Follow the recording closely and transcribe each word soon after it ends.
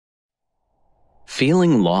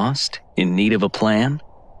Feeling lost, in need of a plan?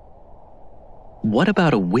 What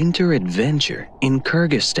about a winter adventure in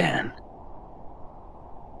Kyrgyzstan?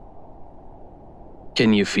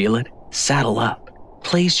 Can you feel it? Saddle up.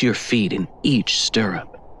 Place your feet in each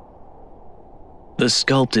stirrup. The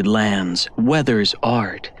sculpted lands, weather's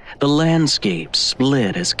art, the landscape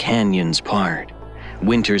split as canyons part.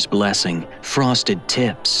 Winter's blessing, frosted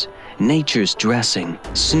tips, nature's dressing,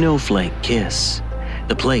 snowflake kiss.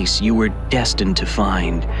 The place you were destined to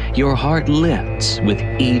find, your heart lifts with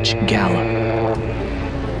each gallop.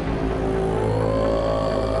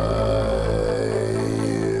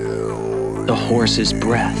 The horse's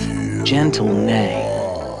breath, gentle neigh.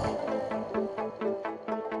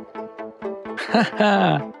 Ha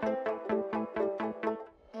ha!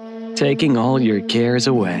 Taking all your cares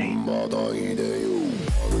away.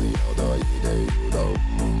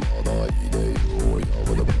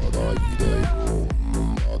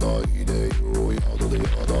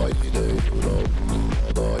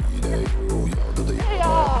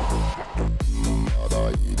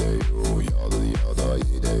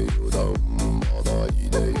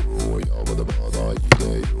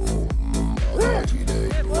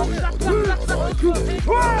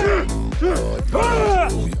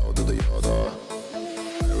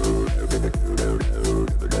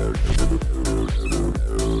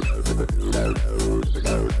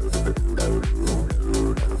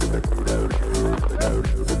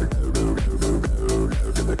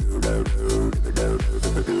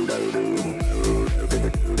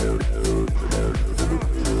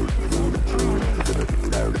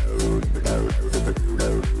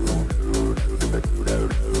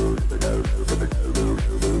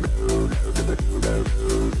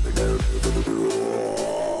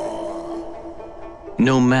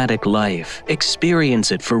 Nomadic life,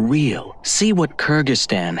 experience it for real. See what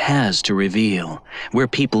Kyrgyzstan has to reveal, where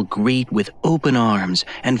people greet with open arms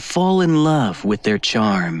and fall in love with their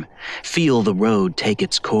charm. Feel the road take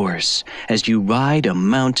its course as you ride a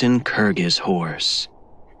mountain Kyrgyz horse.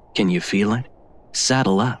 Can you feel it?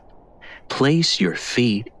 Saddle up. Place your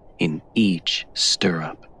feet in each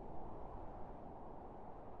stirrup.